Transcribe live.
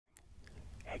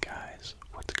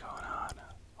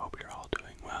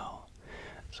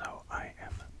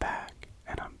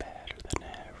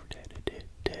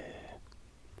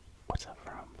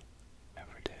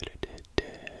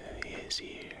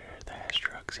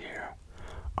here.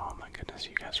 Oh my goodness,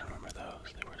 you guys remember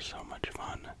those? They were so much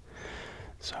fun.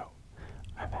 So,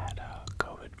 I've had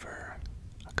COVID for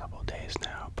a couple days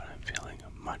now, but I'm feeling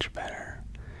much better.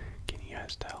 Can you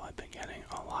guys tell I've been getting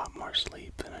a lot more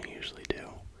sleep than I usually do?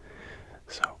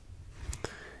 So,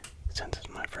 since it's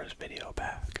my first video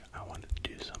back, I wanted to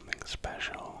do something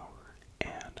special,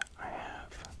 and I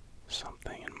have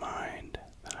something in mind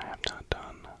that I have not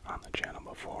done on the channel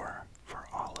before for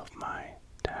all of my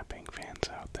tapping fans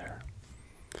out there.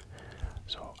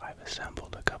 So I've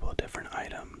assembled a couple of different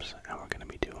items, and we're going to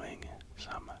be doing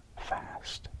some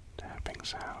fast tapping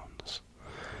sounds.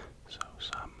 So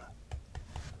some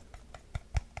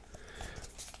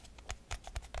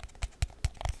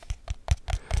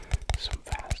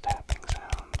fast tapping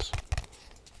sounds.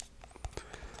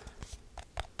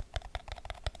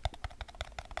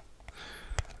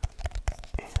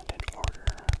 And in order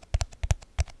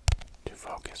to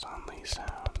focus on these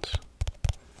sounds,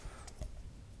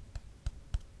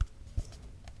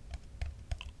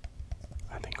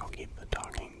 I think I'll keep the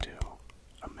talking to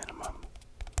a minimum.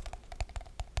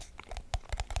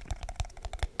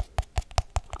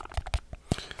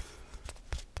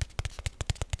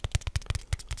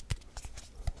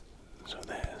 So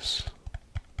this,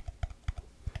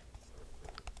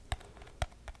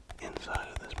 inside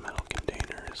of this metal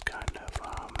container, is kind of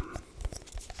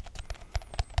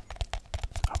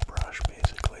a brush,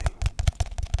 basically.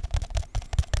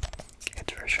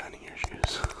 It's for shining your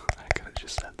shoes. I could have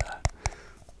just said that.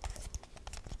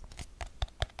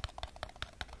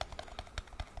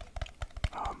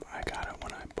 I got it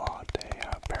when I bought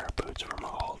a pair of boots from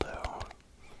Aldo.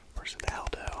 Or is it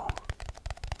Aldo?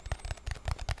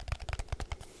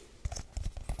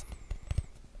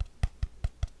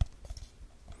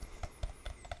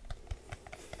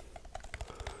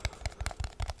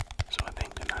 So I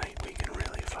think tonight we can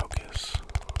really focus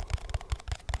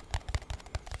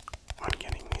on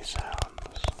getting these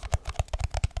sounds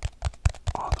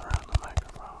all around the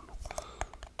microphone.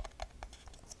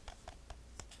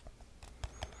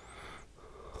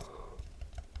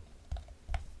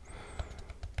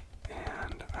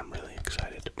 And I'm really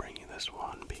excited to bring you this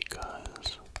one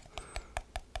because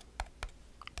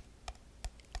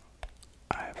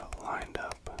I've lined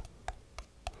up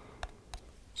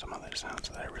some other sounds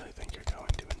that I really think you're going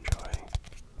to enjoy.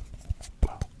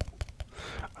 Well,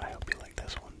 I hope you like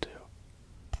this one too.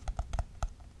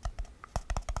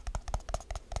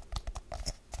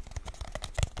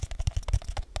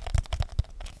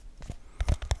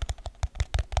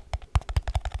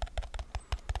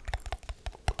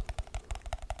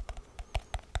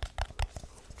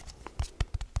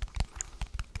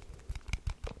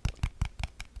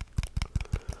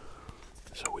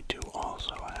 So we do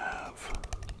also have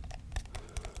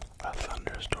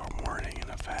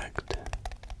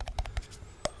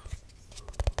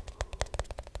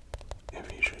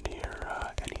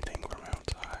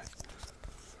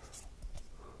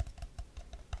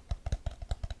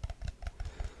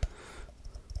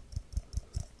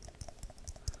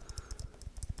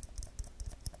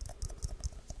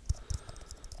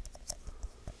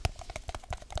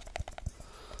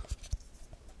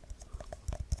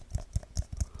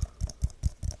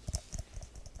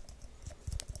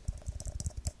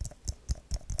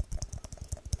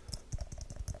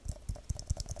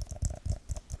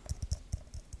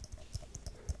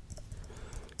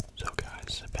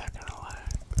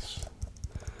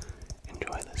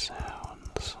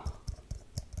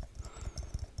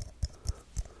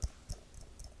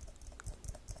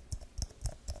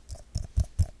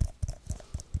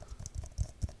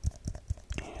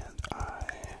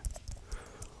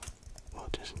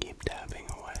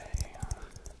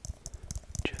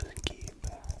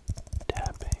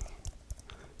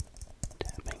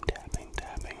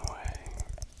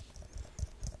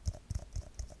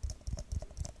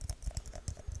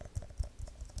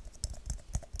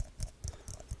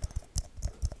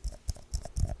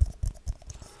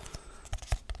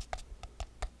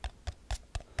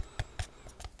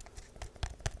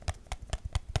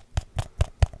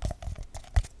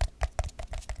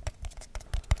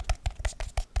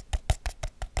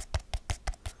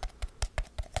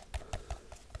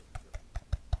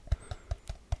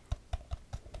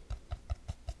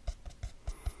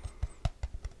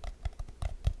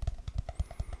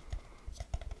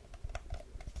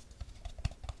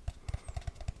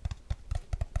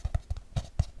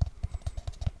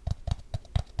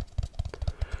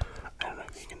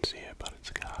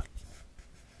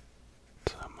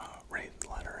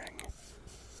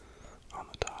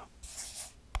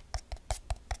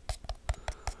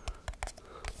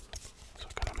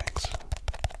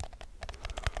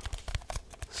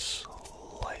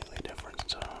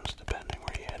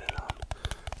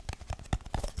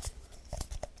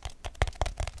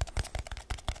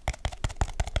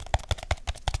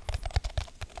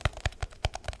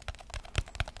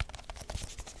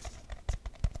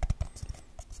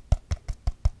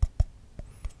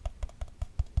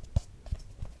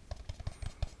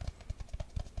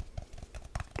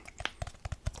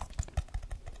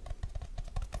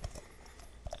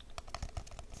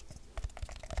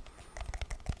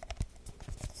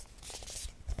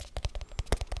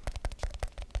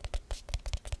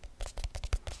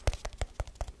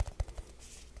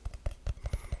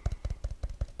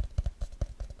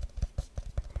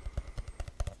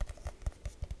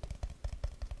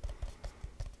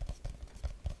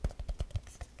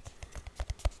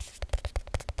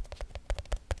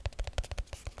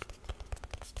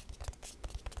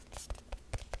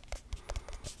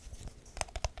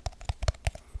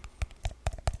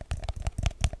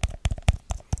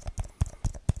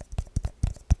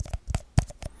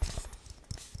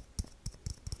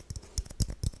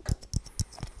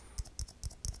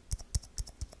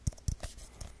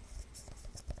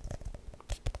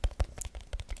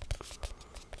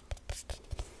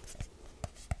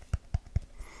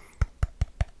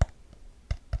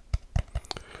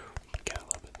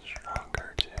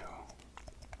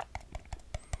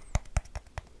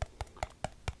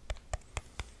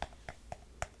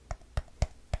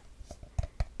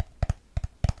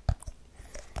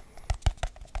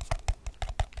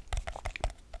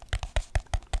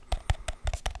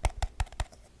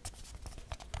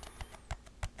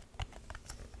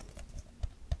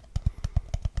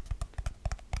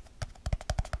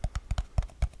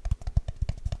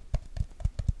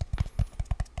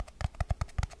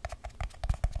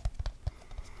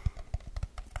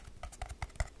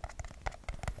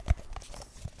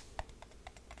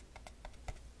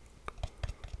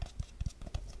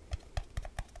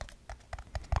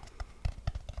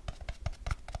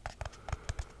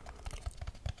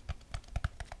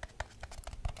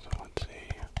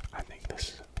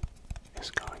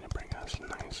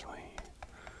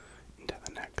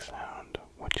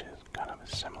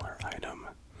similar item.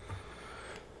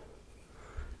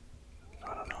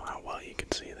 I don't know how well you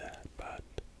can see that, but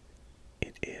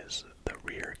it is the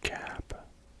rear cap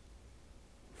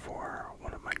for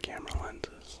one of my camera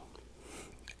lenses.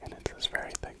 And it's this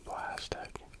very thick plastic.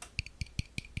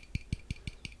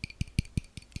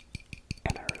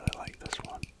 And I really like this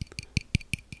one.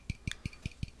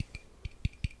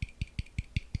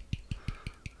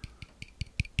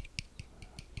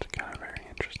 It's got a very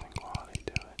interesting quality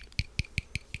to it.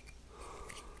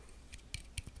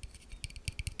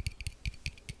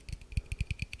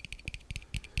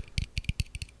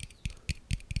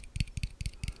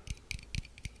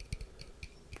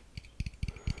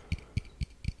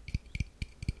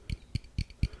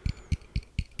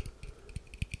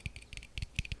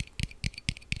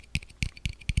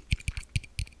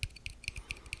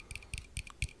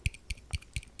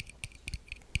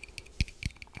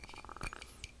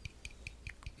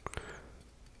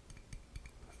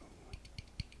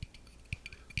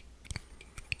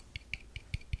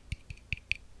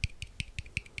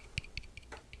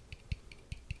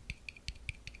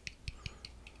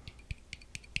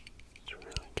 To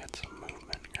really get some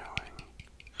movement going.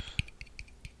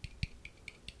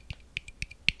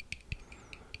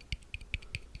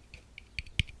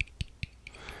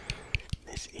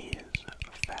 This is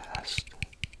fast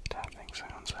tapping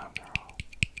sounds after all.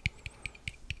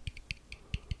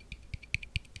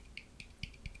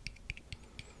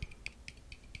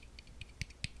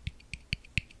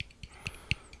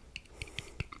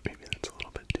 Maybe that's a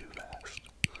little bit too fast.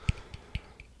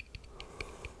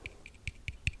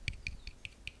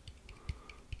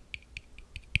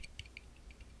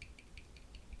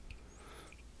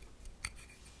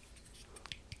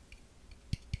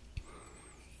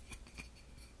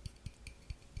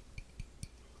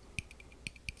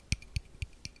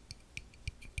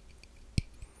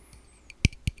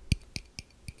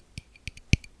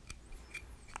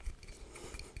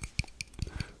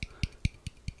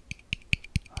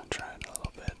 I tried a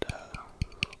little bit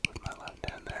with my left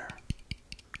hand there,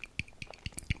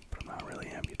 but I'm not really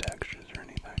ambidextrous or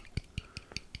anything.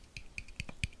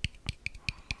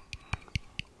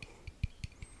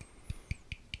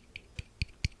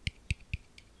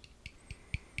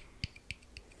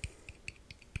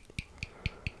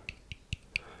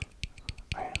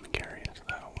 I am curious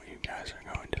though what you guys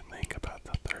are going to think about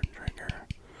the third trigger.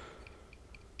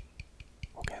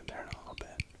 We'll get there in a little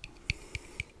bit.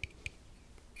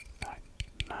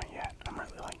 Not yet. I'm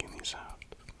really liking these sounds.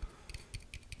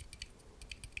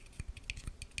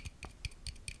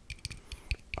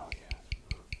 Oh yeah.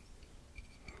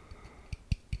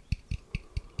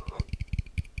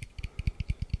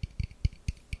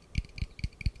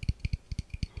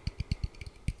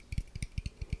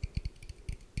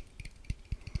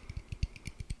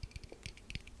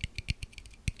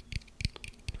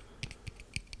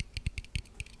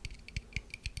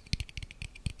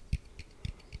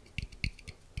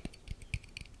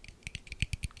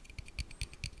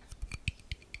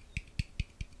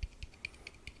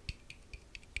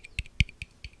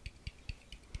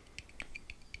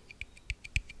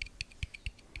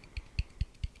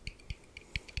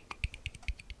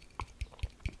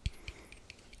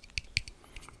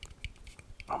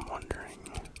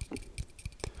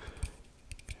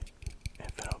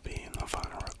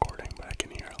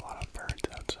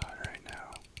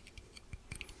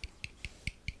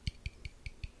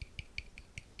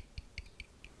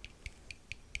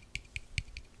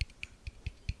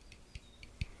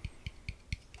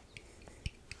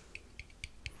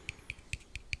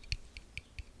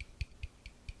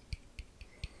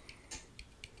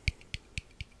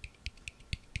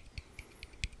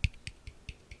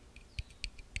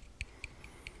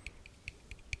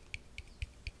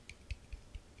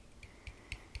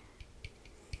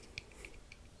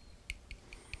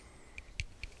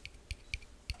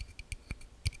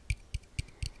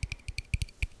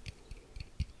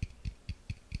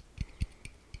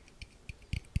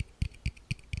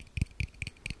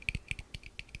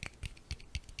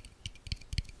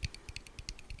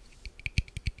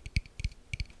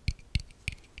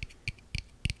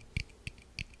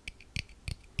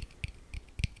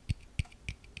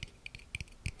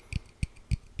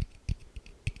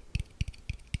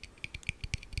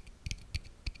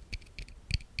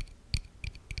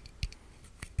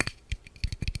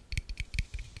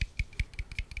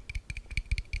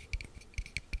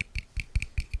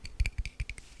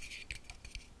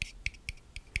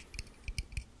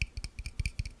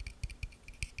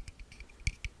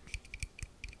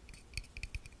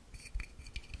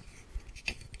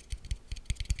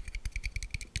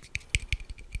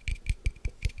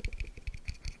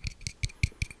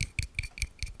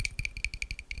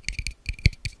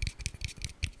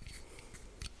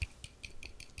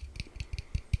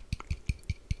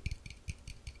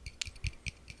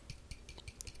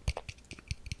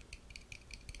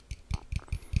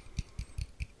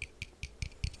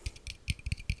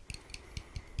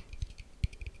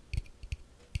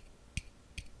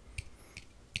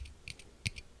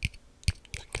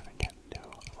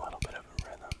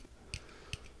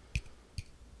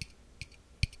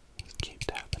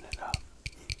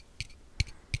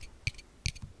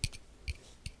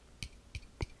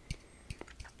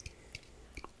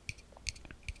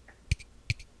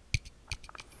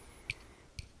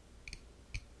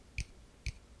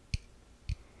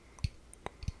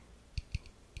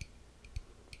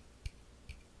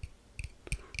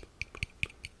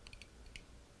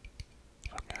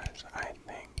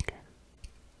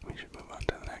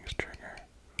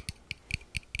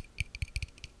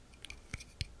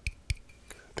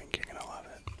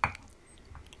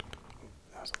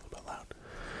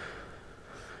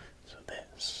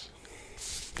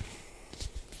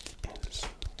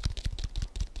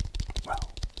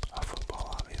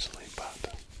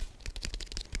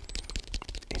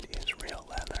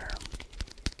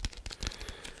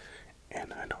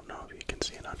 And I don't know if you can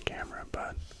see it on camera,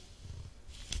 but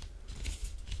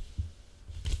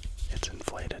it's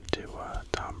inflated to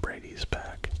Tom Brady's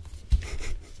back.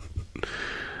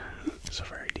 So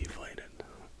very deflated.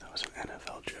 That was an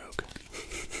NFL joke.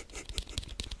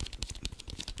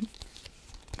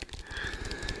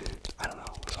 I don't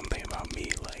know, something about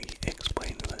me, like,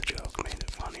 explaining the joke made it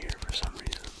funnier for some reason.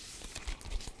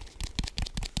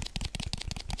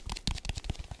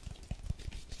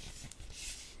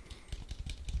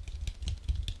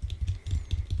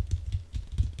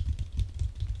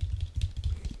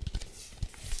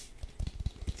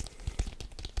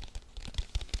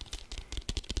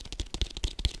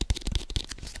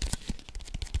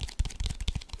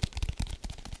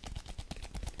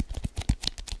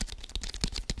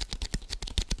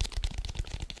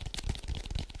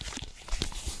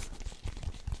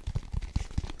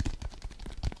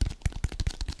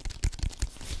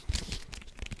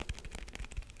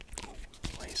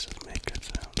 Laces make good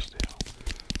sounds too.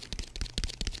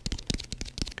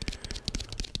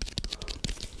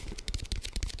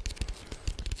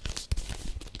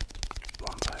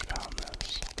 Once I found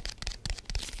this,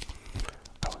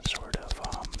 I was sort of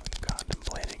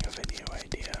contemplating a video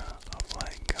idea of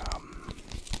like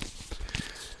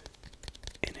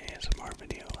an ASMR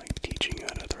video, like teaching you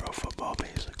how to throw a football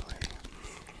basically.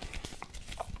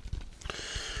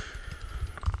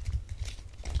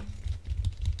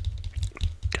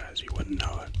 Guys, you wouldn't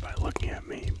know it by looking at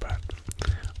me, but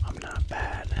I'm not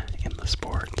bad in the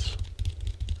sports.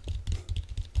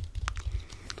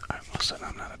 I almost said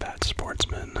I'm not a bad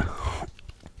sportsman.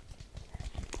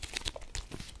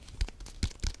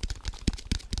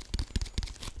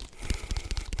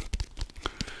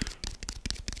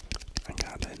 I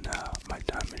got in my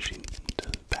time machine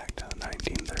back to the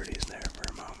 1930s there for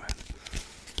a moment.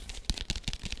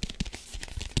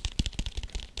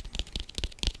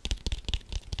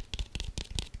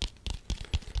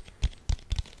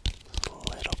 It's a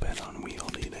little bit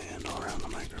unwieldy to handle around the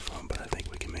microphone, but I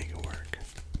think we can make it work.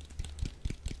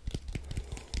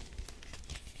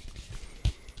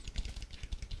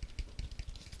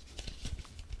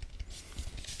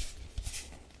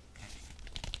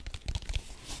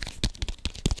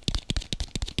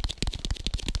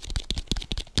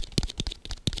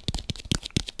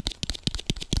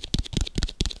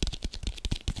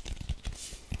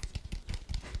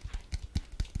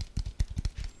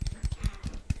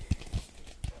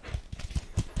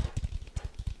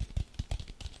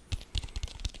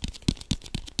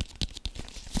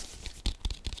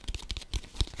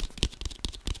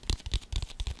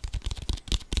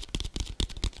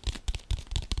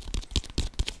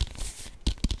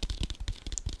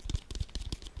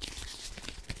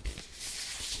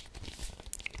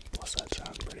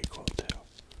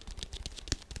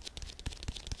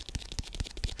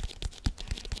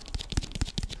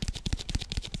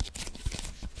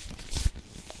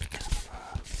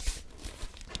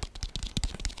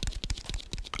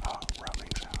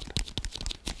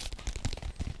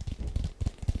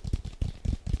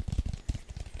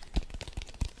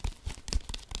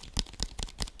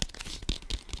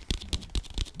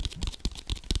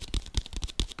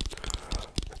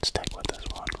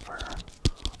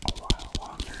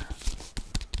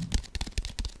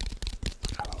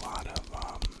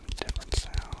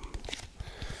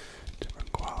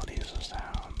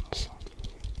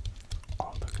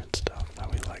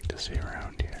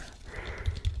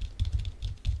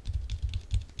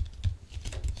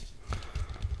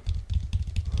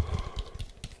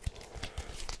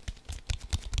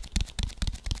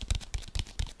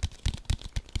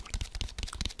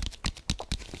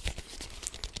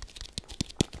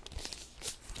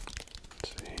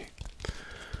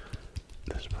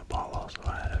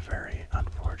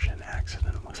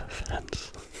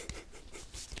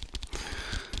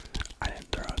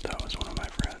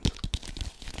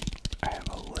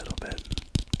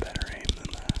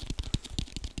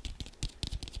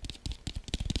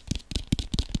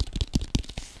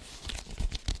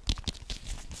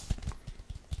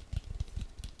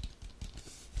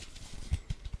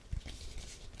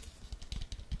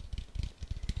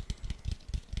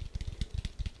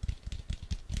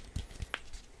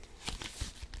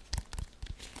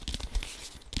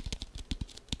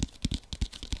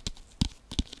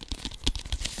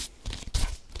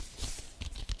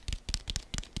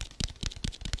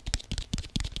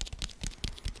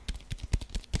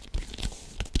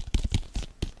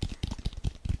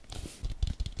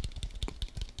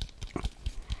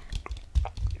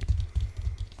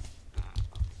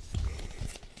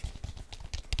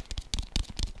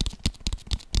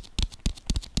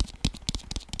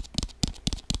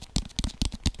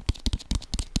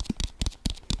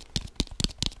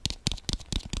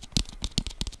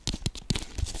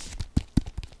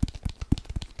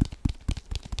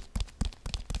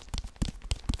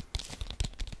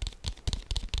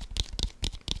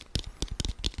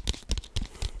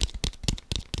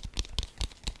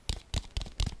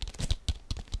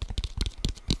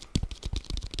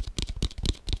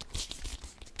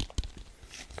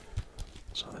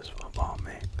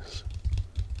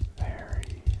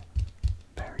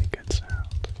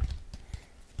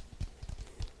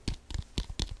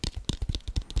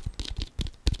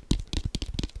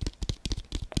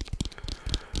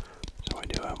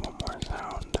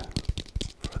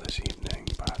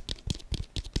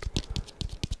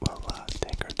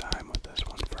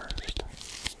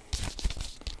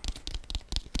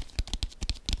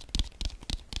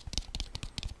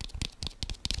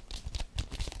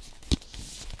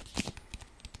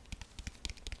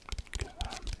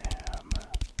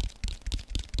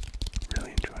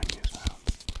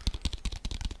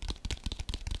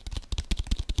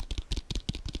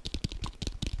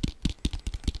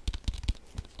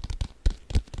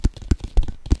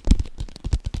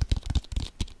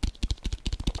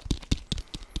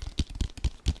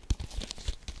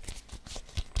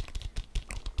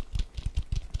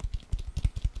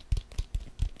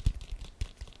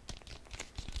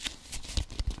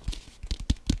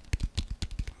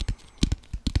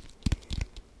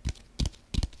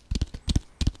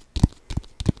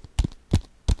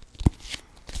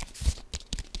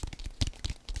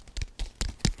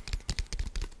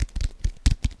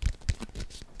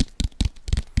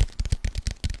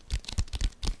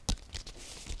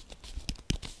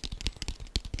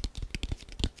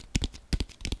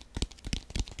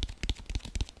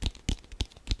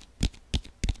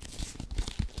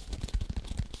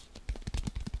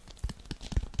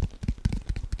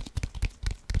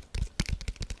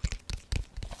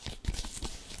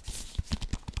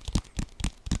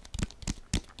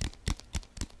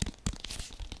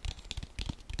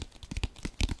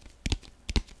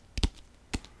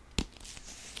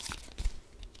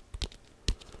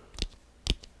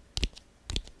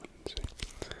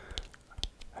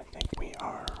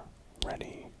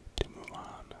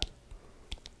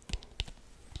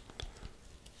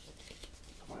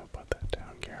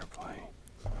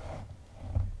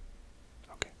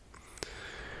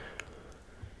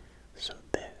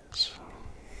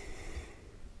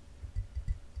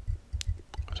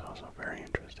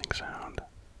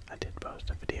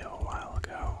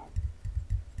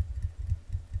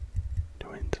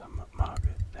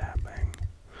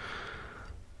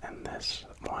 this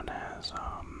one has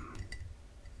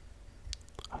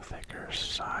a thicker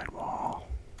sidewall.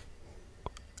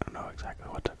 I don't know exactly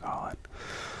what to call it.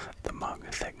 The mug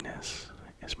thickness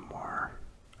is more,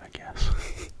 I guess.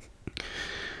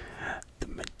 The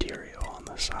material on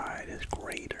the side is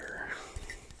greater.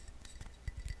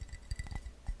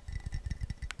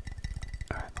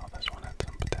 I thought this one had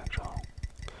some potential,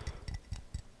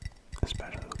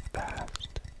 especially with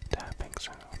fast tapping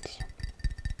sounds.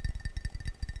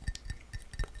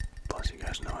 Plus, you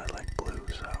guys know I like blue,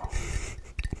 so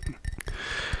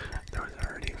there was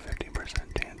already a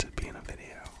 50% chance of being a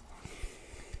video.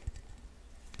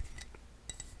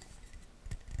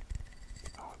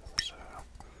 Oh, there was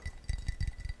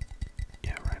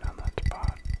yeah, right on that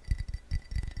spot.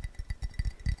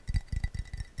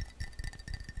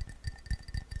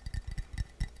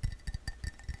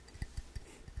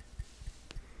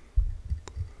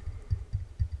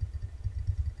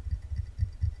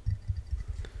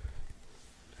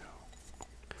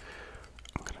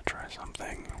 I'm gonna try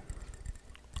something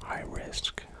high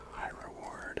risk, high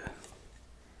reward.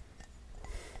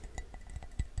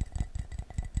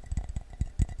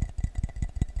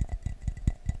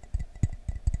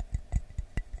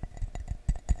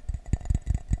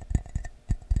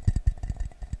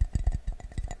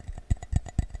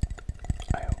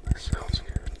 I hope this sounds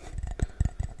good.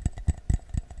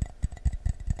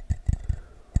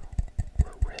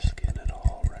 We're risking it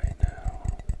all right now.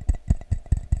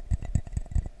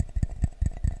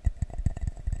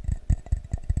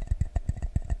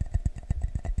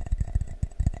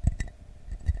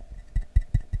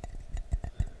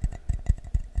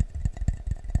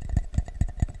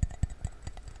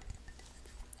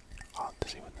 I'll have to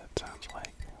see what that sounds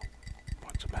like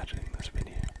once imagining this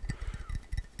video.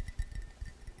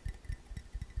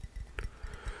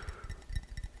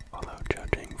 Although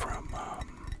judging from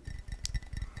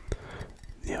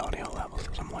the audio levels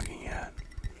as I'm looking at,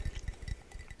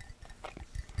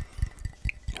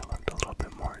 it looked a little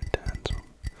bit more intense,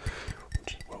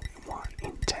 which is what we want.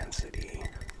 Intensity,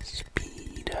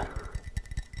 speed,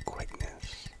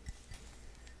 quickness.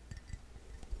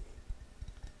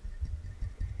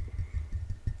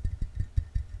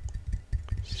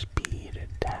 Speed and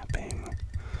tapping.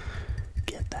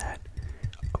 Get that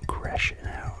aggression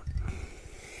out.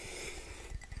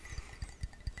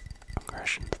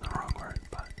 Aggression's the wrong word,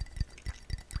 but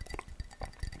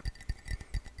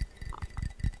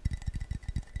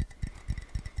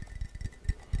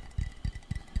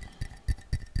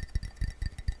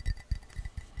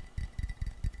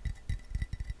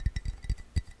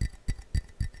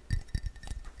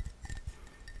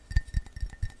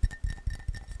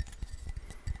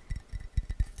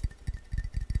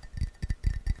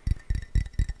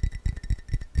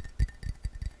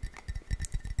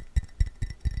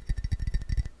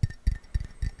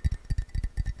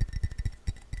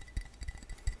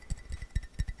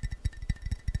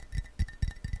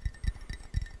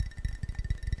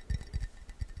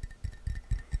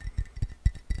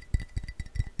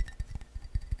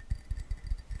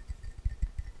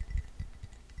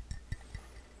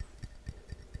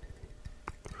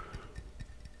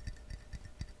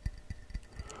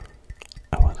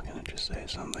I was gonna just say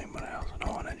something, but I also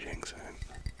don't want to jinx it.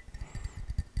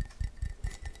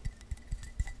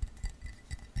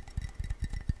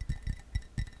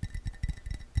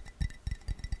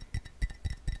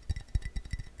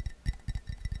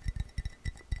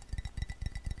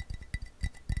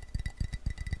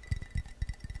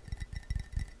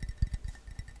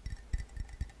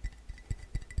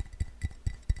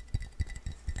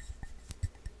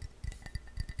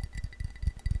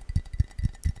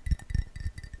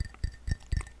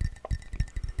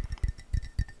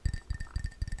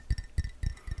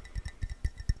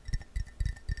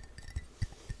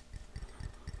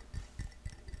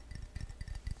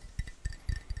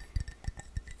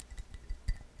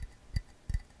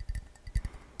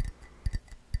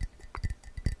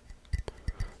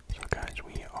 So guys,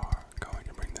 we are going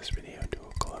to bring this video to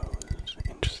a close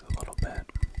in just a little bit.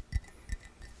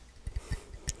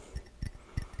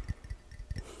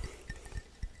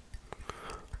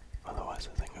 Otherwise,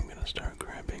 I think I'm going to start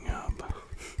cramping up.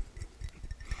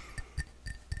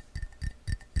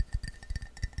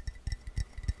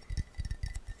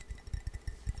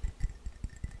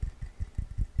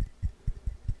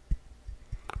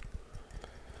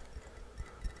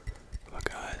 But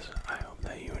guys, I hope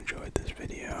that you enjoyed this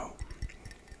video.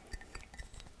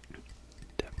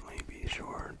 Definitely be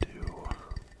sure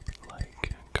to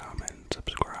like, comment,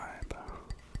 subscribe.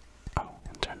 Oh,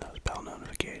 and turn those bell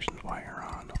notifications while you're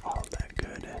on. All of that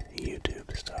good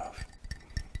YouTube stuff.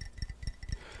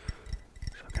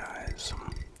 So guys,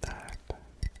 that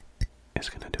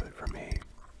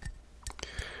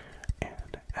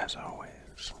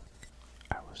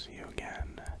see you again.